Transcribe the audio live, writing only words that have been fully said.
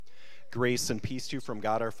Grace and peace to you from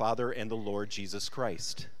God our Father and the Lord Jesus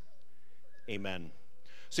Christ. Amen.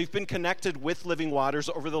 So you've been connected with Living Waters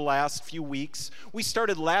over the last few weeks. We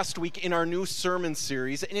started last week in our new sermon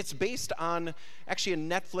series, and it's based on actually a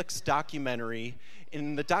Netflix documentary.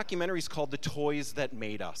 And the documentary is called The Toys That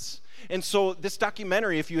Made Us. And so this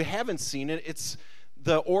documentary, if you haven't seen it, it's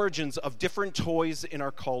the origins of different toys in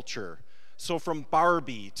our culture. So from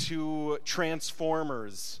Barbie to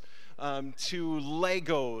Transformers, to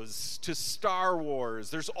Legos, to Star Wars.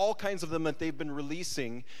 There's all kinds of them that they've been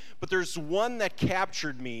releasing, but there's one that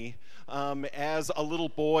captured me as a little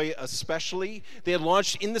boy especially. They had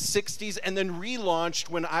launched in the 60s and then relaunched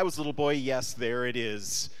when I was a little boy. Yes, there it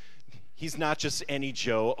is. He's not just any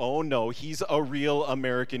Joe. Oh no, he's a real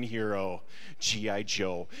American hero, G.I.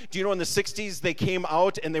 Joe. Do you know in the 60s they came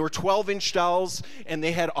out and they were 12-inch dolls and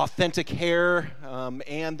they had authentic hair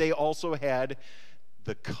and they also had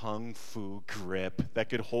the kung fu grip that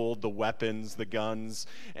could hold the weapons, the guns,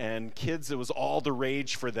 and kids, it was all the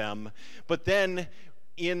rage for them. But then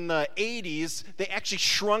in the 80s, they actually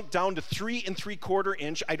shrunk down to 3 3/4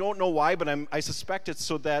 inch. I don't know why, but I suspect it's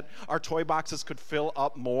so that our toy boxes could fill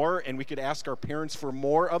up more and we could ask our parents for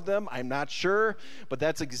more of them. I'm not sure, but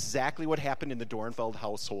that's exactly what happened in the Dornfeld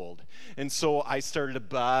household. And so I started to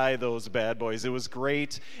buy those bad boys. It was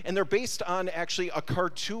great. And they're based on actually a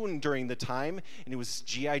cartoon during the time, and it was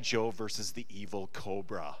G.I. Joe versus the evil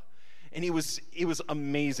Cobra. And it was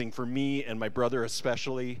amazing for me and my brother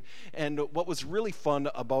especially. And what was really fun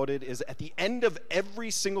about it is at the end of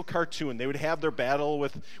every single cartoon, they would have their battle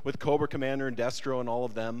with Cobra Commander and Destro and all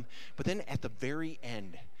of them. But then at the very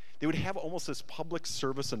end, they would have almost this public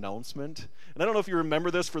service announcement. And I don't know if you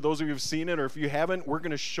remember this, for those of you who've seen it, or if you haven't, we're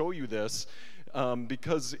going to show you this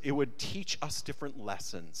because it would teach us different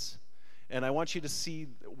lessons. And I want you to see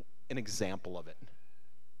an example of it.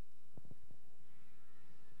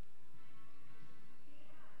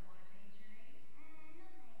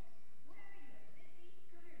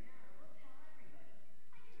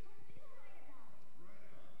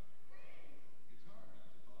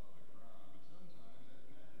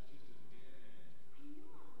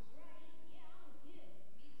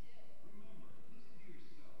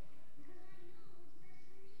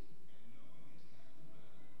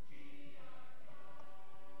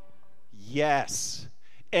 Yes,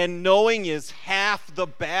 and knowing is half the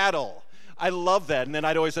battle. I love that. And then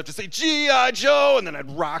I'd always have to say, G.I. Joe, and then I'd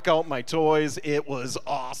rock out my toys. It was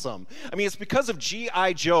awesome. I mean, it's because of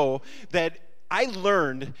G.I. Joe that I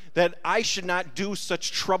learned that I should not do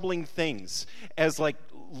such troubling things as like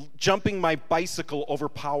jumping my bicycle over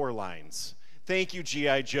power lines. Thank you,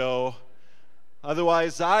 G.I. Joe.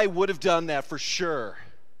 Otherwise, I would have done that for sure.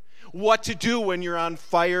 What to do when you're on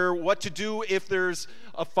fire, what to do if there's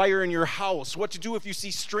a fire in your house, what to do if you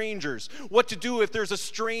see strangers, what to do if there's a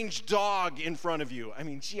strange dog in front of you. I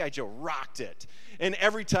mean, G.I. Joe rocked it. And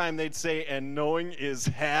every time they'd say, and knowing is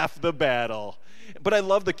half the battle. But I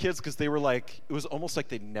love the kids because they were like, it was almost like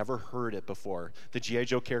they'd never heard it before. The G.I.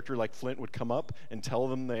 Joe character like Flint would come up and tell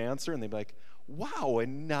them the answer, and they'd be like, wow,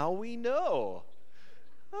 and now we know.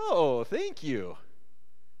 Oh, thank you.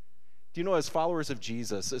 Do you know, as followers of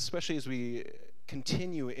Jesus, especially as we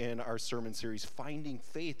continue in our sermon series, finding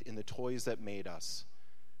faith in the toys that made us,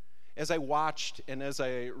 as I watched and as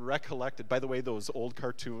I recollected, by the way, those old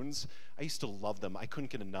cartoons, I used to love them. I couldn't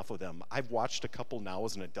get enough of them. I've watched a couple now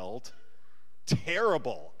as an adult.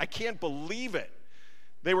 Terrible. I can't believe it.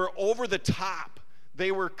 They were over the top.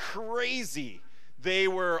 They were crazy. They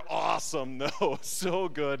were awesome, though. So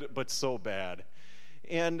good, but so bad.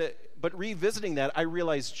 But revisiting that, I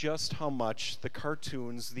realized just how much the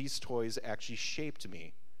cartoons, these toys, actually shaped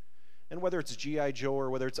me. And whether it's G.I. Joe or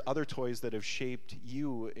whether it's other toys that have shaped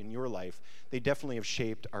you in your life, they definitely have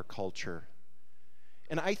shaped our culture.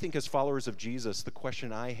 And I think as followers of Jesus, the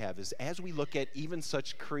question I have is, as we look at even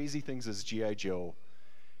such crazy things as G.I. Joe,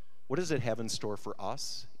 what does it have in store for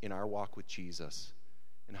us in our walk with Jesus?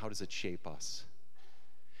 And how does it shape us?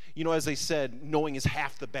 You know, as I said, knowing is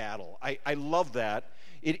half the battle. I love that.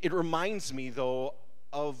 It reminds me, though,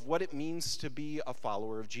 of what it means to be a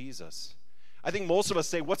follower of Jesus. I think most of us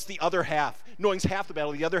say, what's the other half? Knowing's half the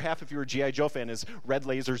battle. The other half, if you're a G.I. Joe fan, is red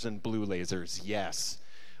lasers and blue lasers. Yes.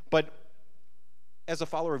 But as a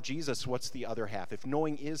follower of Jesus, what's the other half? If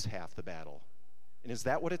knowing is half the battle, and is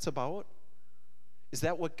that what it's about? Is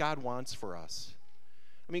that what God wants for us?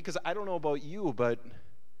 I mean, because I don't know about you, but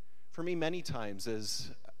for me, many times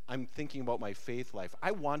as I'm thinking about my faith life,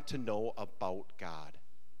 I want to know about God.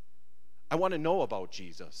 I want to know about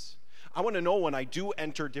Jesus. I want to know when I do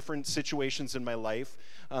enter different situations in my life,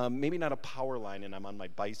 maybe not a power line and I'm on my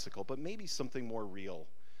bicycle, but maybe something more real.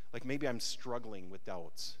 Like maybe I'm struggling with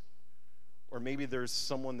doubts. Or maybe there's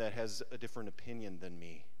someone that has a different opinion than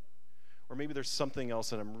me. Or maybe there's something else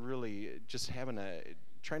that I'm really just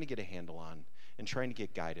trying to get a handle on and trying to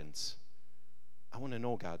get guidance. I want to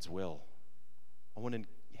know God's will. I want to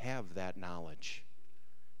have that knowledge.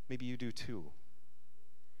 Maybe you do too.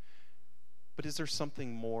 But is there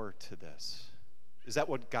something more to this? Is that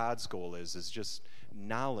what God's goal is just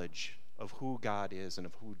knowledge of who God is and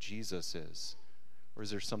of who Jesus is? Or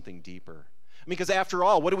is there something deeper? I mean, because after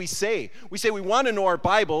all, what do we say? We say we want to know our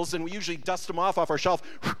Bibles, and we usually dust them off our shelf,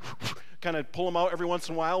 kind of pull them out every once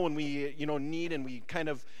in a while when we, need,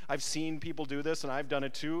 and I've seen people do this, and I've done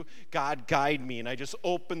it too. God, guide me, and I just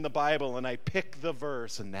open the Bible, and I pick the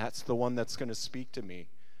verse, and that's the one that's going to speak to me.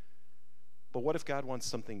 But what if God wants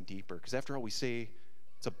something deeper? Because after all, we say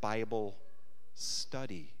it's a Bible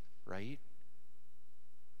study, right?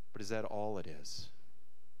 But is that all it is?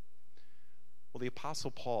 Well, the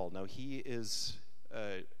Apostle Paul, now he is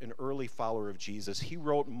an early follower of Jesus. He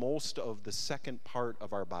wrote most of the second part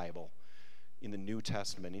of our Bible in the New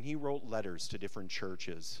Testament, and he wrote letters to different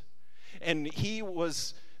churches. And he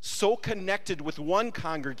was so connected with one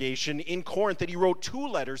congregation in Corinth that he wrote 2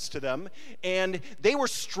 letters to them, and they were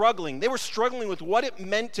struggling. They were struggling with what it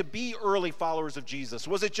meant to be early followers of Jesus.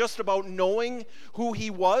 Was it just about knowing who he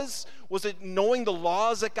was? Was it knowing the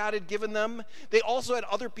laws that God had given them? They also had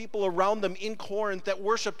other people around them in Corinth that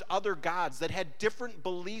worshiped other gods, that had different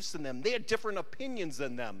beliefs than them. They had different opinions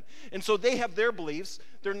than them. And so they have their beliefs.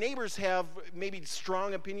 Their neighbors have maybe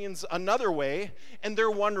strong opinions another way, and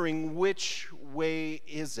they're wondering, which way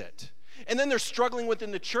is it? And then they're struggling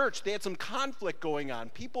within the church. They had some conflict going on.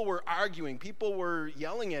 People were arguing. People were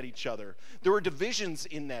yelling at each other. There were divisions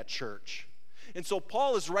in that church. And so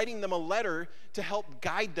Paul is writing them a letter to help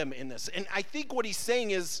guide them in this. And I think what he's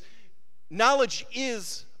saying is knowledge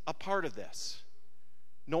is a part of this.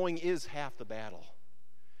 Knowing is half the battle.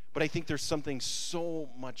 But I think there's something so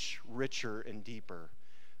much richer and deeper,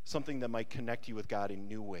 something that might connect you with God in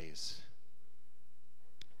new ways.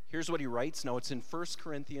 Here's what he writes. Now, it's in 1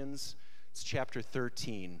 Corinthians, it's chapter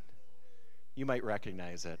 13. You might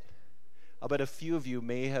recognize it. I'll bet a few of you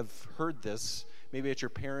may have heard this, maybe at your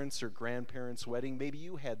parents' or grandparents' wedding. Maybe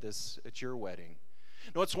you had this at your wedding.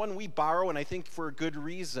 No, it's one we borrow, and I think for a good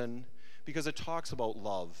reason, because it talks about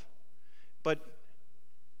love. But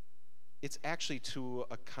it's actually to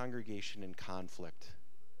a congregation in conflict.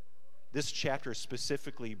 This chapter is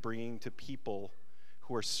specifically bringing to people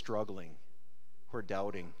who are struggling, who are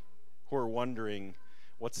doubting, who are wondering,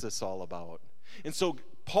 what's this all about? And so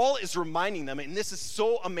Paul is reminding them, and this is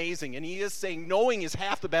so amazing, and he is saying knowing is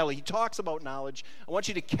half the battle. He talks about knowledge. I want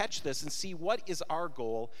you to catch this and see what is our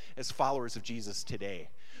goal as followers of Jesus today.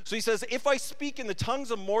 So he says, if I speak in the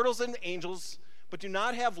tongues of mortals and angels, but do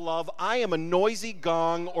not have love, I am a noisy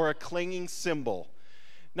gong or a clanging cymbal.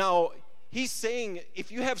 Now, he's saying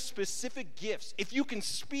if you have specific gifts, if you can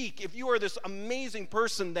speak, if you are this amazing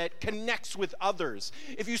person that connects with others,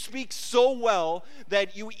 if you speak so well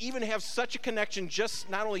that you even have such a connection, just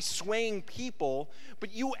not only swaying people,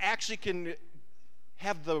 but you actually can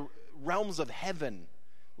have the realms of heaven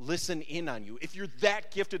listen in on you. If you're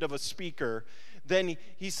that gifted of a speaker, then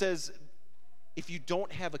he says, if you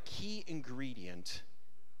don't have a key ingredient,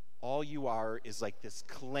 all you are is like this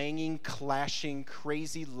clanging, clashing,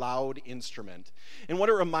 crazy loud instrument. And what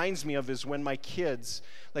it reminds me of is when my kids,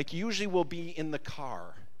 usually will be in the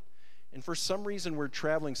car. And for some reason we're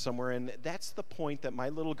traveling somewhere, and that's the point that my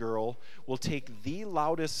little girl will take the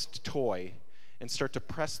loudest toy and start to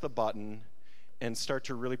press the button and start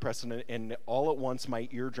to really press it. And all at once my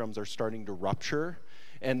eardrums are starting to rupture.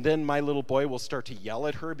 And then my little boy will start to yell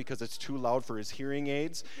at her because it's too loud for his hearing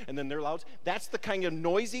aids. And then they're loud. That's the kind of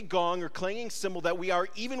noisy gong or clanging cymbal that we are,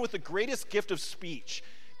 even with the greatest gift of speech.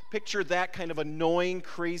 Picture that kind of annoying,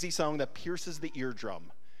 crazy sound that pierces the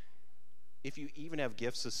eardrum. If you even have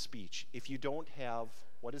gifts of speech, if you don't have,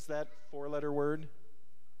 what is that 4-letter word?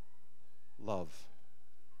 Love.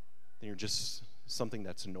 Then you're just something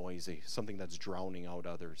that's noisy, something that's drowning out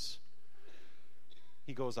others.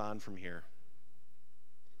 He goes on from here.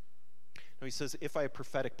 He says, if I have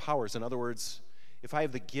prophetic powers, in other words, if I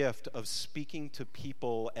have the gift of speaking to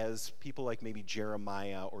people as people like maybe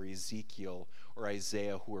Jeremiah or Ezekiel or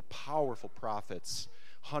Isaiah, who were powerful prophets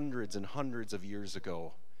hundreds and hundreds of years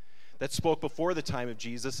ago, that spoke before the time of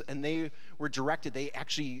Jesus, and they were directed,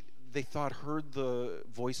 they thought heard the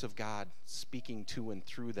voice of God speaking to and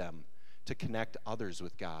through them to connect others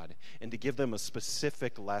with God and to give them a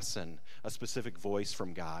specific lesson, a specific voice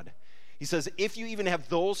from God. He says, if you even have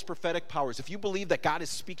those prophetic powers, if you believe that God is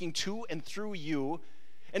speaking to and through you,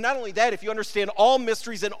 And not only that, if you understand all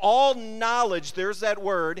mysteries and all knowledge, there's that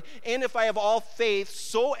word, and if I have all faith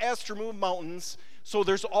so as to remove mountains, so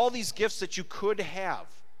there's all these gifts that you could have.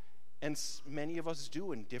 And many of us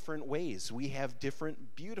do in different ways. We have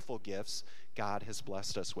different beautiful gifts God has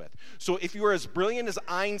blessed us with. So if you are as brilliant as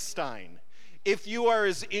Einstein, if you are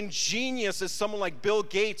as ingenious as someone like Bill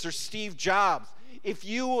Gates or Steve Jobs, if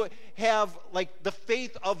you have like the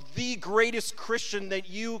faith of the greatest Christian that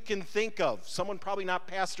you can think of, someone probably not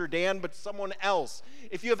Pastor Dan, but someone else,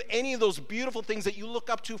 if you have any of those beautiful things that you look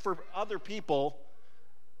up to for other people,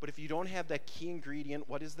 but if you don't have that key ingredient,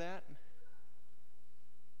 what is that?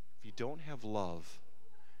 If you don't have love,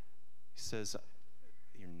 he says,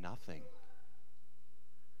 you're nothing.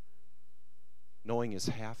 Knowing is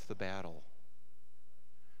half the battle.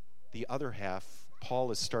 The other half,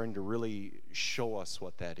 Paul is starting to really show us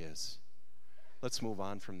what that is. Let's move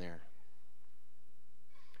on from there.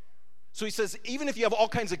 So he says, even if you have all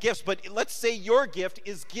kinds of gifts, but let's say your gift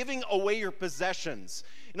is giving away your possessions.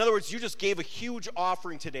 In other words, you just gave a huge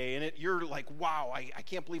offering today, and you're like, wow, I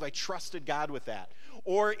can't believe I trusted God with that.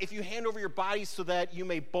 Or if you hand over your body so that you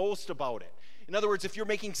may boast about it. In other words, if you're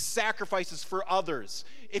making sacrifices for others,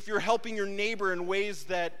 if you're helping your neighbor in ways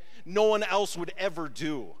that no one else would ever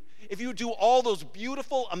do, if you do all those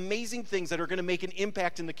beautiful, amazing things that are going to make an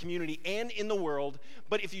impact in the community and in the world,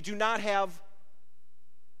 but if you do not have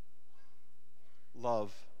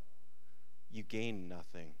love, you gain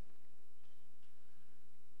nothing.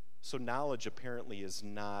 So knowledge apparently is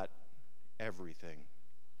not everything.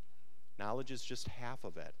 Knowledge is just half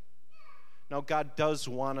of it. Now, God does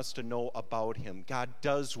want us to know about him. God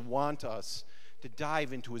does want us to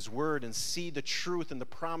dive into his word and see the truth and the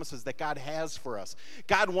promises that God has for us.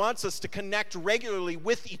 God wants us to connect regularly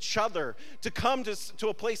with each other, to come to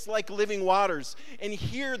a place like Living Waters and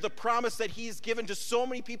hear the promise that he's given to so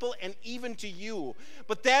many people and even to you.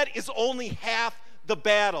 But that is only half the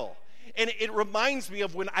battle. And it reminds me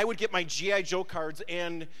of when I would get my G.I. Joe cards,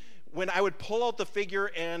 and when I would pull out the figure,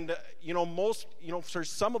 and for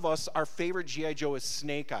some of us, our favorite G.I. Joe is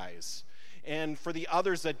Snake Eyes. And for the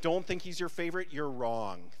others that don't think he's your favorite, you're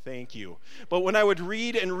wrong. Thank you. But when I would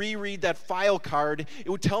read and reread that file card, it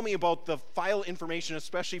would tell me about the file information,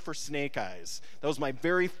 especially for Snake Eyes. That was my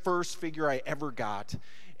very first figure I ever got.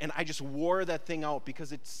 And I just wore that thing out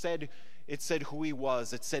because it said who he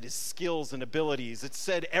was. It said his skills and abilities. It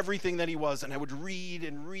said everything that he was. And I would read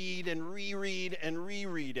and read and reread and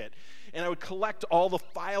reread it. And I would collect all the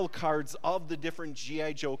file cards of the different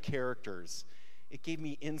G.I. Joe characters. It gave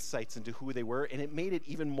me insights into who they were, and it made it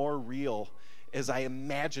even more real as I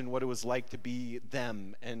imagined what it was like to be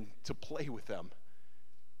them and to play with them.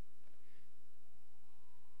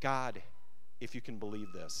 God, if you can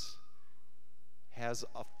believe this, has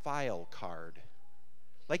a file card,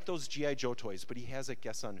 like those G.I. Joe toys, but he has it,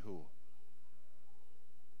 guess on who?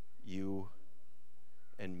 You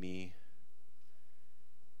and me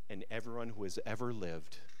and everyone who has ever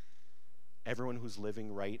lived, everyone who's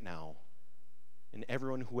living right now, and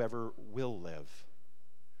everyone who ever will live.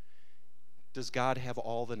 Does God have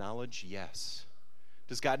all the knowledge? Yes.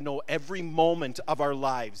 Does God know every moment of our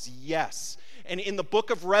lives? Yes. And in the book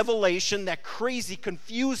of Revelation, that crazy,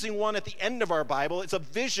 confusing one at the end of our Bible, it's a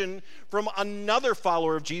vision from another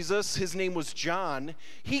follower of Jesus. His name was John.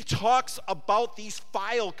 He talks about these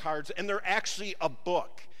file cards, and they're actually a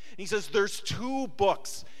book. And he says there's 2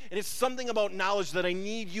 books. And it's something about knowledge that I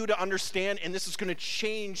need you to understand, and this is going to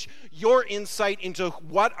change your insight into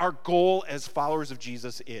what our goal as followers of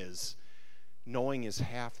Jesus is. Knowing is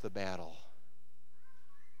half the battle.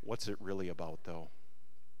 What's it really about, though?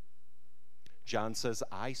 John says,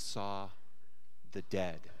 I saw the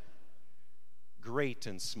dead, great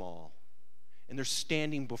and small, and they're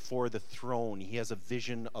standing before the throne. He has a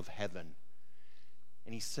vision of heaven.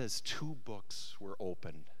 And he says 2 books were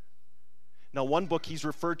opened. Now, one book he's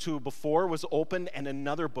referred to before was opened, and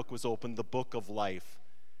another book was opened, the book of life.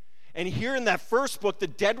 And here in that first book, the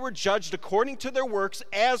dead were judged according to their works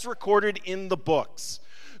as recorded in the books.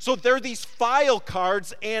 So there are these file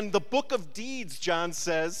cards, and the book of deeds, John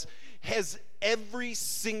says, has every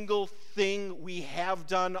single thing we have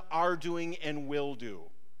done, are doing, and will do.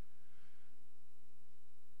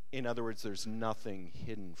 In other words, there's nothing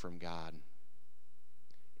hidden from God.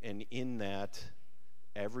 And in that,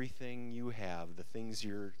 everything you have, the things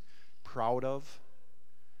you're proud of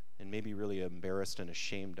and maybe really embarrassed and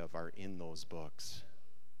ashamed of, are in those books.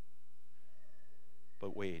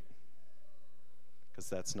 But wait, because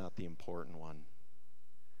that's not the important one.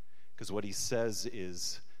 Because what he says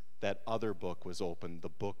is that other book was opened, the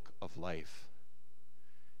book of life.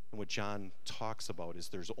 And what John talks about is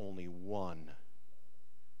there's only one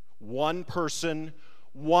person,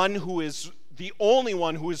 one who is the only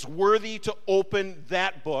one who is worthy to open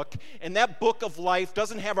that book. And that book of life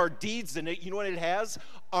doesn't have our deeds in it. You know what it has?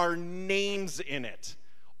 Our names in it.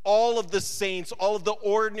 All of the saints, all of the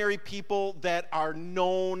ordinary people that are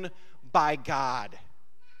known by God.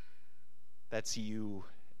 That's you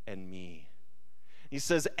and me. He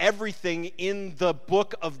says everything in the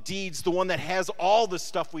book of deeds, the one that has all the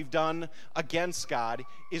stuff we've done against God,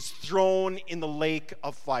 is thrown in the lake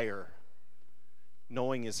of fire.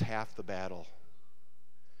 Knowing is half the battle,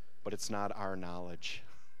 but it's not our knowledge.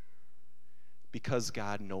 Because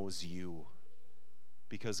God knows you,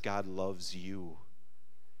 because God loves you,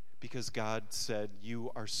 because God said,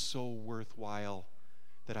 you are so worthwhile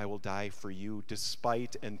that I will die for you,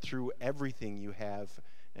 despite and through everything you have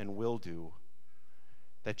and will do.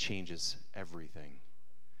 That changes everything.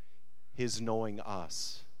 His knowing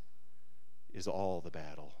us is all the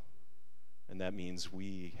battle. And that means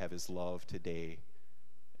we have his love today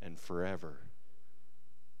and forever.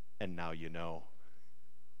 And now you know.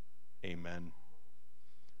 Amen.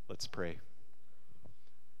 Let's pray.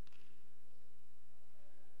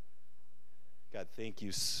 God, thank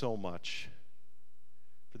you so much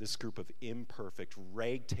for this group of imperfect,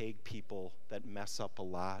 ragtag people that mess up a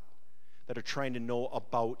lot, that are trying to know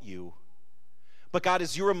about you. But God,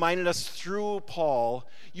 as you reminded us through Paul,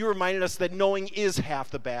 you reminded us that knowing is half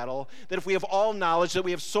the battle, that if we have all knowledge, that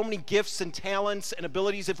we have so many gifts and talents and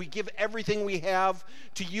abilities, if we give everything we have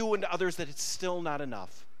to you and to others, that it's still not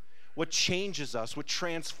enough. What changes us, what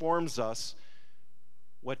transforms us,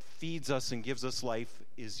 what feeds us and gives us life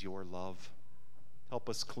is your love. Help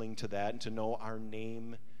us cling to that and to know our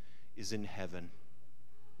name is in heaven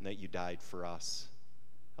and that you died for us.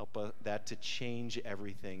 Help that to change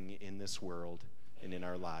everything in this world and in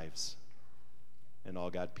our lives. And all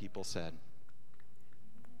God people said,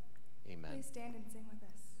 amen. Please stand and sing with us.